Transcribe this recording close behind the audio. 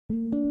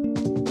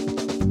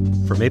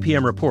From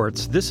APM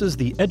Reports, this is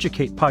the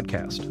Educate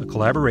podcast, a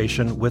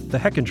collaboration with the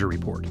Hechinger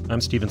Report. I'm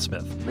Stephen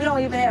Smith. We don't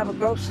even have a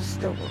grocery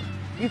store.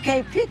 You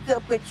can't pick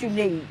up what you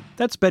need.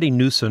 That's Betty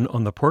Newson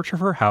on the porch of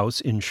her house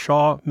in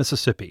Shaw,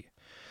 Mississippi.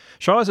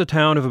 Shaw is a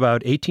town of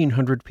about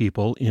 1,800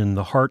 people in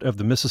the heart of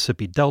the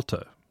Mississippi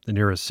Delta. The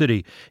nearest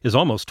city is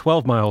almost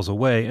 12 miles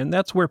away, and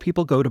that's where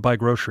people go to buy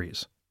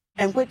groceries.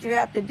 And what you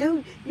have to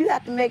do, you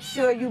have to make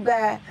sure you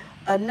buy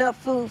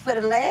enough food for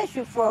to last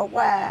you for a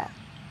while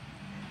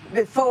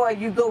before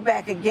you go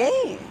back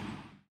again.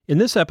 In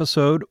this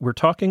episode, we're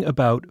talking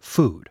about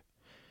food.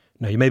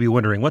 Now, you may be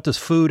wondering, what does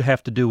food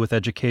have to do with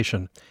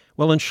education?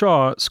 Well, in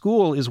Shaw,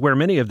 school is where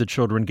many of the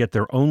children get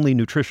their only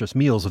nutritious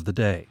meals of the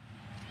day.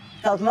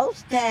 Because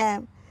most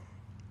time,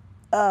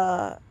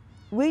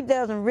 we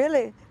doesn't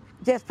really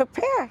just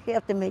prepare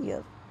healthy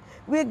meals.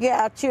 We'll get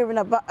our children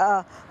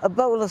a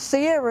bowl of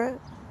cereal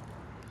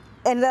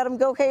and let them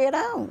go head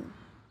on.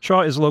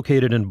 Shaw is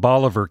located in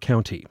Bolivar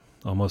County.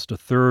 Almost a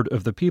third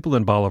of the people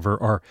in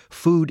Bolivar are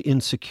food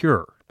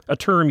insecure, a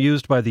term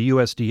used by the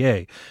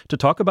USDA to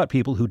talk about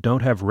people who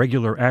don't have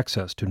regular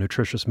access to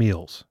nutritious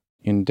meals.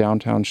 In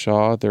downtown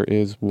Shaw, there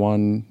is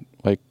one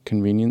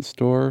convenience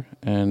store,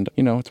 and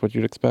it's what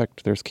you'd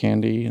expect. There's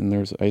candy and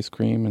there's ice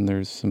cream and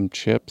there's some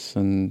chips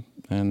and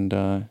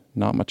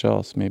not much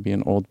else. Maybe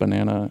an old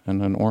banana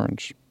and an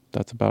orange.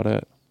 That's about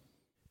it.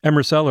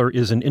 Emmer Seller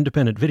is an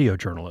independent video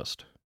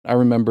journalist. I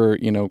remember,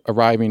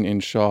 arriving in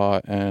Shaw,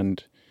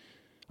 and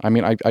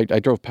I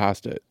drove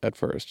past it at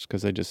first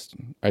because I just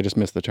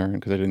missed the turn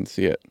because I didn't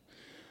see it.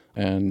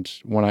 And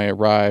when I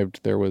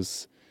arrived, there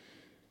was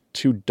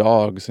 2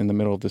 dogs in the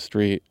middle of the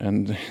street,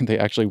 and they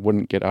actually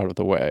wouldn't get out of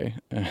the way.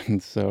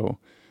 And so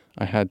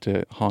I had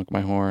to honk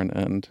my horn,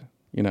 and,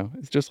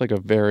 it's just like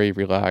a very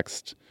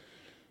relaxed,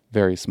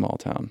 very small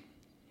town.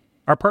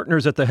 Our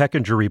partners at the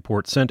Hechinger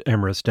Report sent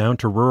Emrys down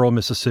to rural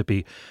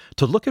Mississippi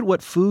to look at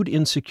what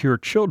food-insecure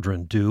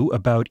children do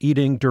about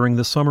eating during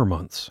the summer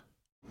months.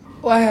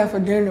 What I had for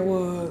dinner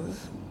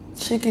was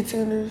chicken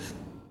tenders.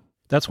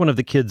 That's one of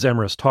the kids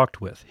Emrys talked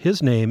with.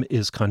 His name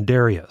is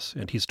Condarius,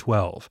 and he's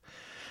 12.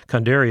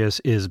 Condarius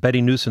is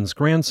Betty Newson's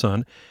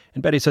grandson,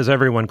 and Betty says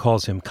everyone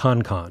calls him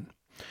Con.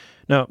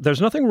 Now,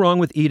 there's nothing wrong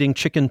with eating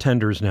chicken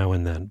tenders now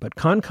and then, but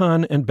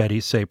Con and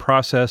Betty say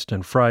processed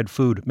and fried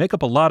food make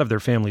up a lot of their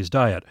family's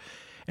diet,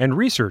 and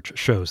research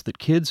shows that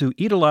kids who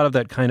eat a lot of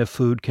that kind of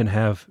food can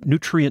have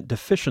nutrient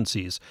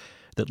deficiencies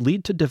that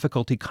lead to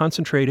difficulty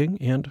concentrating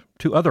and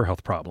to other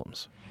health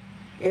problems.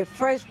 At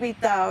first we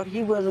thought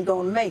he wasn't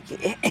going to make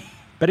it.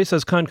 Betty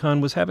says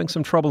Con was having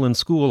some trouble in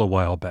school a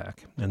while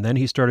back, and then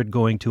he started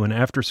going to an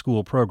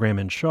after-school program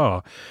in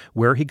Shaw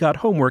where he got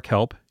homework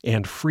help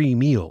and free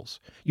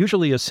meals,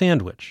 usually a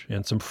sandwich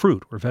and some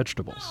fruit or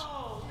vegetables.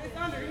 Oh, it's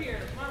under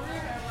here.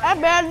 I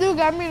bet I do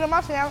got meat on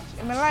my sandwich,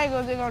 and my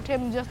language, they're going to tell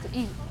me just to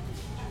eat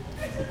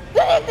it.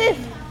 Look at this!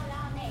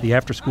 The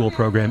after-school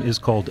program is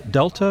called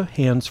Delta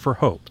Hands for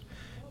Hope.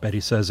 Betty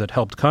says it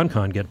helped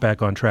Con get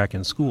back on track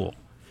in school.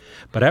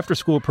 But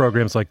after-school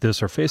programs like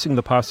this are facing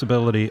the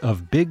possibility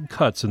of big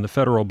cuts in the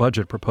federal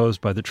budget proposed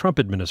by the Trump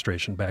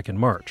administration back in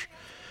March.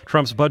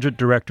 Trump's budget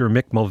director,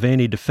 Mick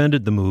Mulvaney,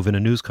 defended the move in a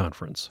news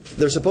conference.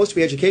 They're supposed to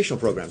be educational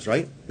programs,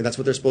 right? And that's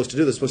what they're supposed to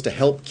do. They're supposed to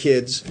help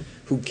kids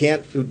who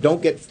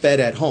don't get fed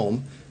at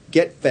home,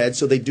 get fed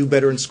so they do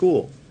better in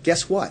school.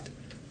 Guess what?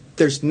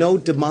 There's no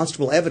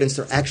demonstrable evidence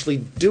they're actually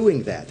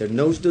doing that. There's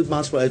no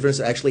demonstrable evidence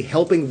they're actually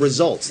helping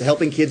results,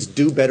 helping kids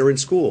do better in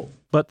school.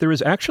 But there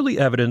is actually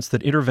evidence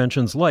that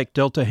interventions like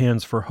Delta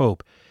Hands for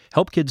Hope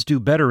help kids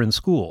do better in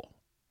school.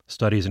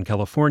 Studies in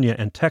California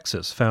and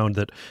Texas found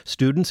that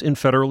students in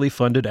federally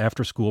funded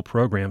after-school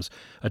programs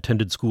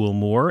attended school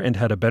more and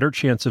had a better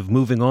chance of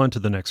moving on to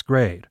the next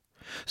grade.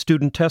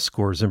 Student test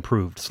scores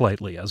improved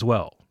slightly as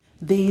well.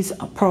 These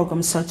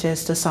programs, such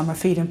as the summer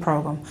feeding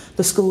program,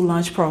 the school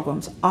lunch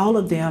programs, all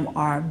of them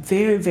are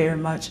very, very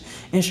much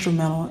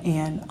instrumental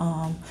in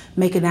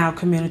making our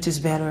communities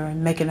better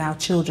and making our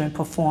children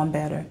perform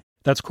better.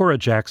 That's Cora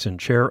Jackson,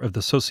 chair of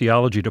the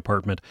sociology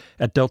department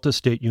at Delta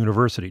State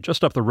University,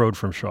 just up the road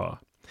from Shaw.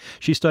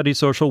 She studies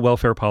social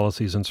welfare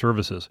policies and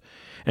services,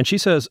 and she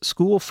says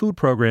school food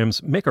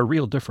programs make a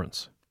real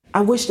difference.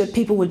 I wish that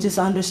people would just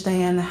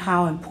understand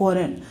how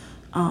important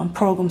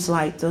programs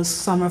like the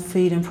summer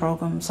feeding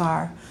programs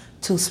are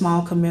to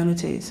small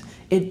communities.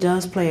 It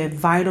does play a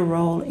vital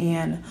role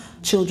in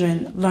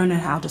children learning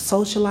how to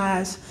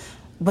socialize,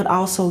 but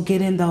also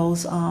getting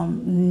those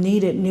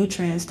needed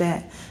nutrients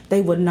that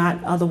they would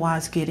not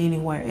otherwise get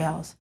anywhere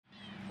else.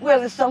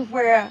 Well, it's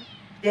somewhere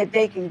that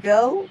they can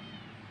go,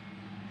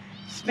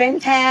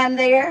 spend time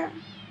there,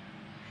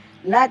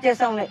 not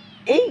just only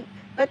eat,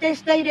 but they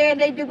stay there and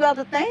they do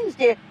other things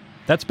there.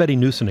 That's Betty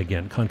Newson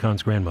again,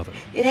 Con's grandmother.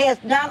 It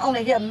has not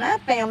only helped my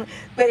family,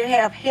 but it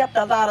has helped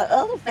a lot of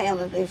other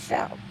families in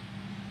Shaw.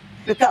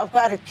 Because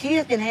while the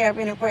kids didn't have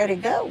anywhere to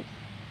go,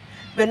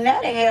 but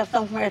now they have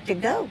somewhere to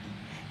go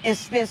and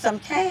spend some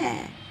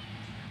time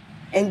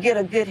and get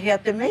a good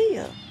healthy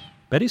meal.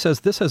 Betty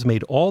says this has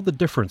made all the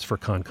difference for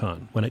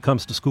Con when it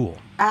comes to school.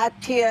 I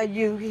tell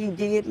you, he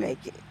did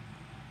make it.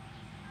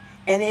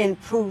 and it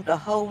improved a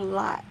whole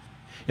lot.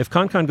 If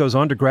Concan goes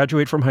on to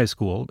graduate from high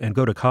school and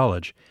go to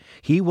college,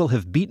 he will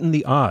have beaten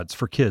the odds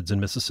for kids in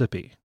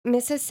Mississippi.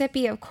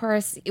 Mississippi, of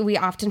course, we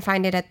often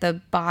find it at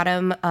the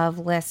bottom of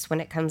lists when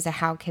it comes to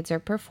how kids are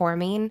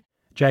performing.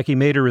 Jackie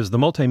Mader is the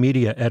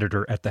multimedia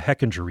editor at the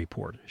Hechinger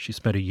Report. She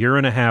spent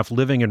 1.5 years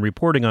living and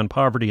reporting on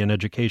poverty and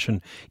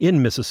education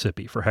in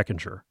Mississippi for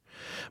Hechinger.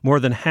 More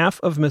than half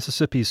of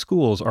Mississippi's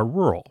schools are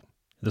rural.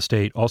 The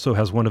state also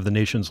has one of the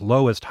nation's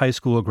lowest high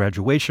school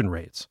graduation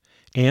rates.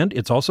 And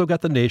it's also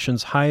got the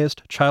nation's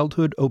highest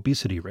childhood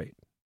obesity rate.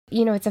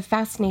 You know, it's a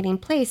fascinating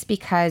place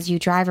because you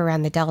drive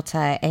around the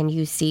Delta and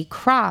you see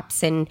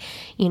crops and,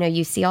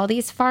 you see all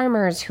these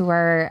farmers who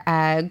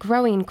are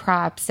growing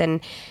crops,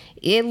 and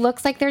it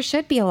looks like there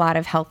should be a lot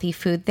of healthy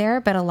food there,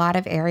 but a lot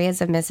of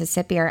areas of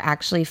Mississippi are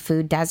actually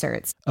food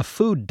deserts. A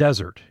food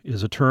desert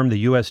is a term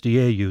the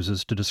USDA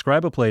uses to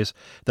describe a place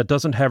that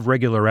doesn't have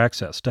regular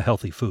access to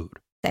healthy food.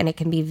 And it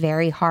can be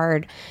very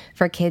hard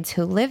for kids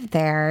who live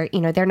there.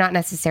 They're not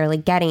necessarily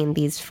getting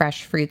these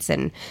fresh fruits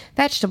and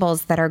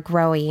vegetables that are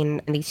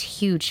growing in these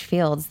huge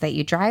fields that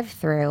you drive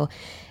through.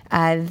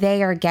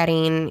 They are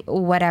getting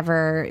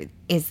whatever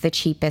is the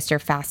cheapest or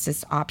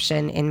fastest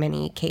option in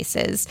many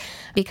cases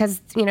because,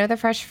 the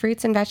fresh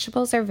fruits and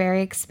vegetables are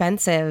very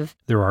expensive.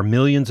 There are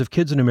millions of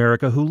kids in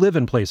America who live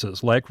in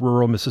places like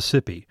rural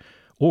Mississippi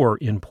or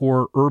in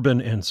poor urban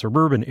and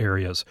suburban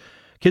areas.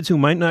 Kids who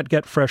might not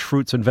get fresh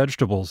fruits and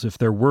vegetables if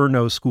there were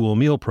no school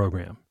meal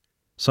program.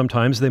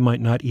 Sometimes they might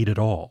not eat at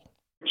all.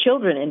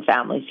 Children in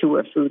families who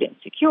are food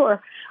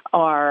insecure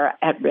are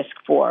at risk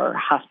for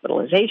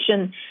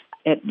hospitalization,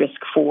 at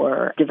risk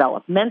for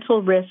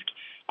developmental risk,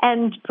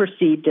 and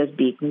perceived as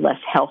being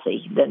less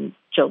healthy than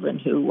children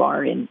who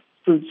are in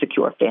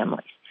food-secure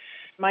families.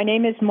 My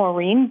name is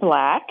Maureen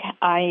Black.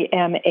 I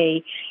am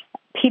a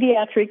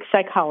pediatric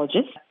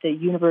psychologist at the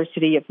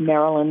University of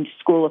Maryland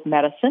School of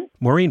Medicine.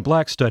 Maureen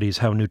Black studies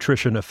how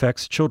nutrition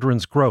affects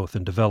children's growth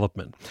and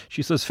development.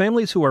 She says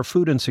families who are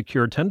food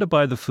insecure tend to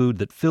buy the food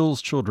that fills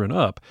children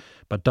up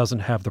but doesn't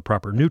have the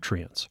proper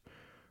nutrients.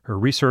 Her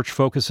research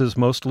focuses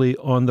mostly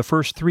on the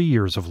first 3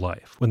 years of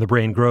life, when the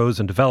brain grows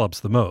and develops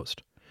the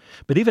most.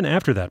 But even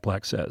after that,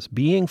 Black says,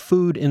 being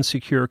food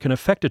insecure can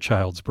affect a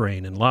child's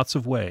brain in lots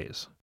of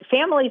ways.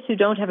 Families who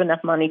don't have enough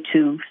money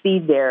to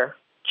feed their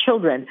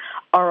children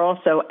are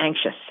also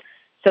anxious.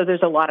 So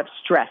there's a lot of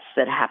stress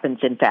that happens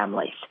in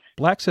families.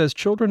 Black says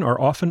children are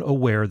often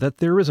aware that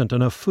there isn't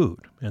enough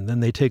food, and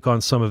then they take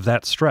on some of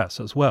that stress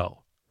as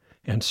well.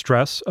 And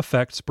stress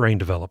affects brain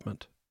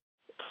development.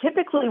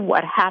 Typically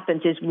what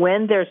happens is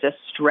when there's a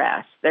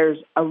stress, there's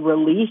a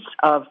release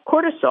of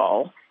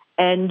cortisol,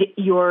 and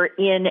you're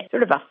in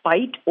sort of a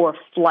fight or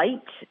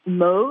flight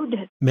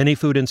mode. Many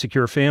food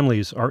insecure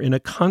families are in a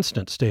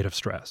constant state of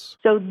stress.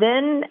 So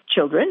then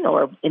children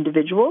or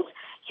individuals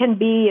can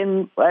be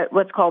in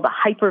what's called a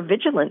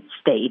hypervigilant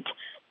state,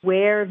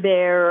 where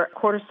their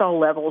cortisol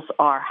levels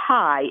are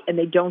high and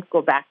they don't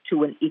go back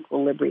to an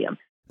equilibrium.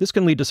 This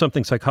can lead to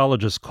something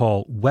psychologists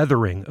call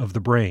weathering of the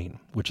brain,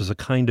 which is a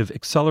kind of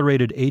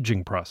accelerated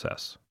aging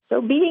process.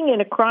 So being in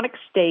a chronic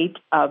state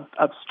of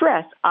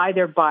stress,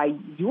 either by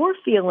your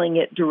feeling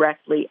it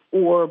directly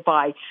or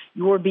by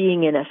your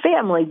being in a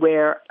family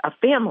where a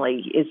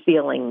family is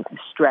feeling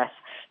stress,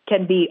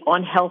 can be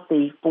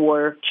unhealthy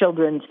for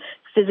children's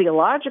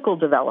physiological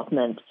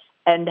development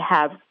and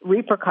have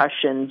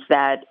repercussions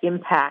that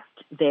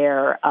impact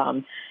their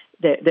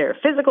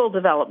physical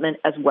development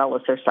as well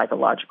as their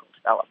psychological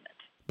development.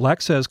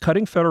 Black says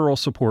cutting federal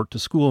support to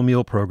school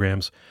meal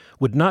programs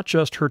would not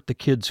just hurt the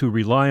kids who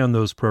rely on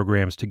those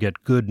programs to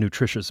get good,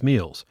 nutritious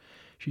meals.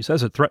 She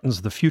says it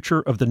threatens the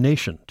future of the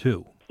nation,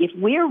 too. If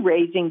we're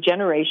raising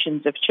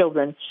generations of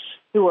children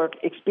who are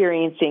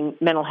experiencing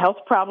mental health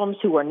problems,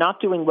 who are not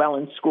doing well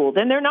in school,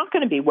 then they're not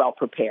going to be well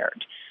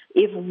prepared.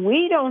 If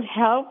we don't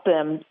help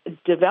them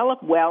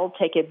develop well,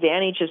 take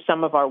advantage of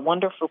some of our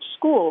wonderful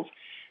schools,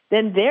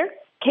 then their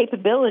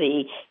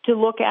capability to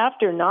look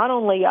after not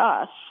only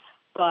us,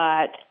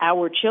 but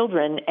our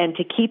children and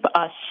to keep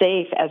us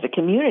safe as a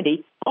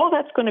community, all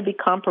that's going to be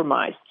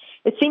compromised.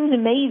 It seems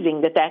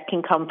amazing that that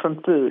can come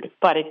from food,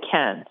 but it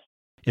can.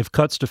 If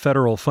cuts to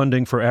federal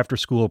funding for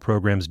after-school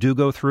programs do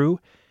go through,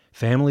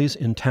 families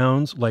in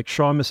towns like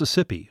Shaw,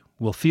 Mississippi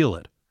will feel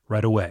it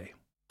right away.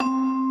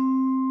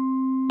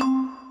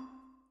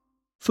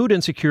 Food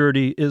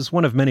insecurity is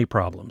one of many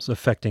problems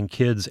affecting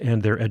kids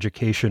and their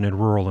education in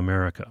rural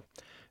America.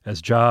 As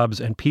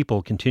jobs and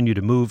people continue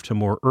to move to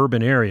more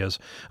urban areas,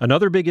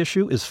 another big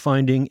issue is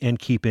finding and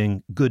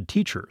keeping good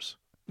teachers.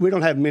 We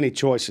don't have many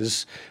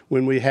choices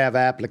when we have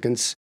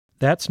applicants.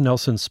 That's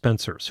Nelson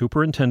Spencer,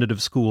 superintendent of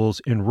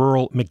schools in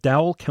rural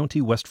McDowell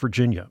County, West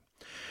Virginia.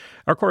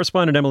 Our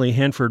correspondent Emily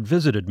Hanford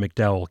visited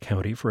McDowell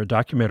County for a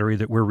documentary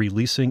that we're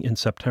releasing in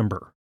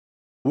September.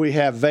 We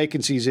have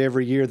vacancies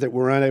every year that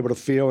we're unable to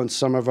fill in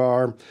some of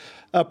our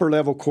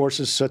upper-level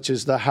courses, such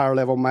as the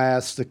higher-level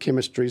maths, the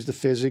chemistries, the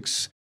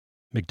physics.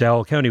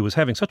 McDowell County was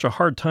having such a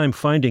hard time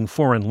finding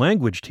foreign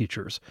language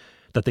teachers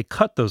that they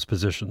cut those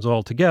positions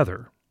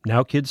altogether.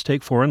 Now kids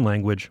take foreign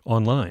language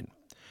online.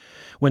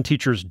 When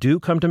teachers do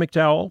come to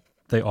McDowell,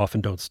 they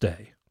often don't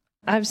stay.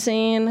 I've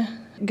seen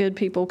good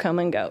people come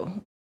and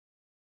go.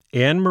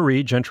 Anne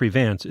Marie Gentry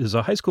Vance is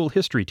a high school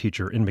history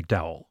teacher in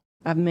McDowell.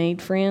 I've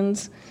made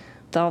friends,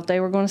 thought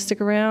they were going to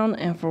stick around,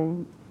 and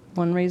for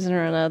one reason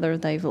or another,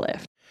 they've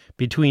left.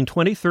 Between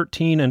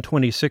 2013 and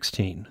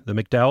 2016, the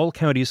McDowell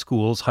County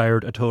Schools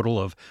hired a total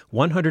of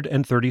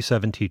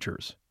 137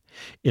 teachers.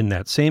 In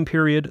that same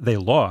period, they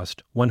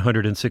lost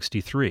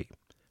 163.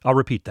 I'll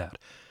repeat that.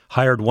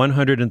 Hired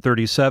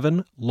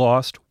 137,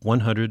 lost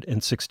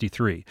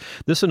 163.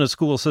 This in a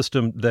school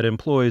system that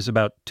employs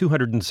about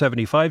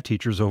 275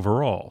 teachers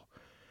overall.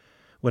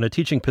 When a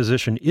teaching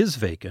position is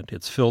vacant,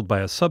 it's filled by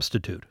a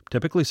substitute,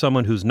 typically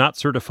someone who's not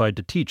certified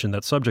to teach in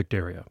that subject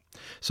area.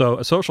 So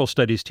a social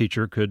studies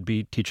teacher could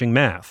be teaching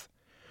math.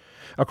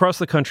 Across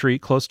the country,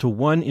 close to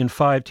 1 in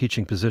 5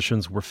 teaching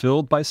positions were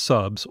filled by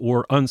subs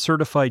or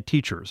uncertified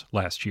teachers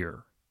last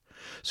year.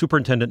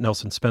 Superintendent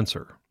Nelson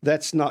Spencer.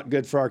 That's not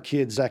good for our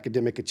kids'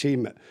 academic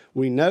achievement.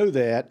 We know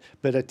that,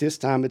 but at this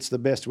time it's the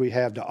best we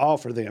have to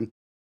offer them.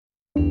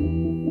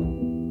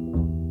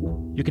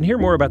 You can hear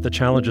more about the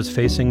challenges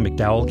facing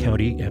McDowell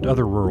County and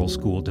other rural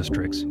school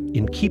districts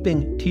in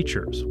Keeping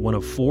Teachers, one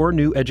of 4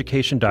 new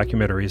education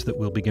documentaries that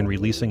we'll begin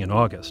releasing in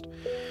August.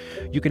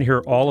 You can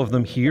hear all of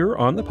them here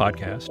on the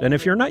podcast, and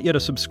if you're not yet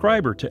a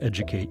subscriber to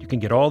Educate, you can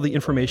get all the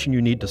information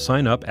you need to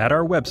sign up at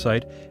our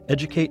website,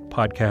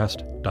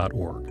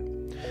 educatepodcast.org.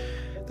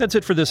 That's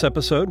it for this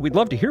episode. We'd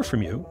love to hear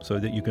from you so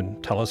that you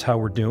can tell us how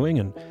we're doing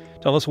and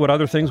tell us what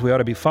other things we ought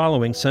to be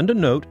following. Send a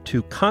note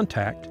to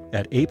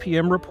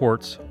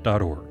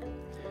contact@apmreports.org.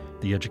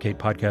 The Educate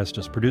podcast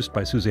is produced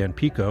by Suzanne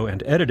Pico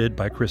and edited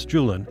by Chris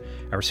Julin.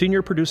 Our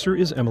senior producer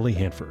is Emily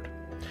Hanford.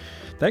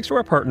 Thanks to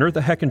our partner,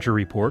 the Hechinger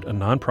Report, a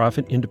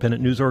nonprofit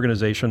independent news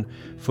organization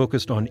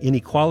focused on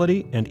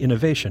inequality and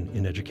innovation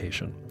in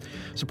education.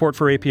 Support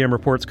for APM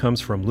Reports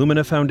comes from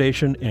Lumina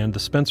Foundation and the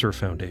Spencer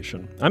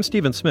Foundation. I'm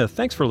Stephen Smith.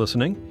 Thanks for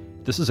listening.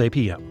 This is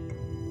APM.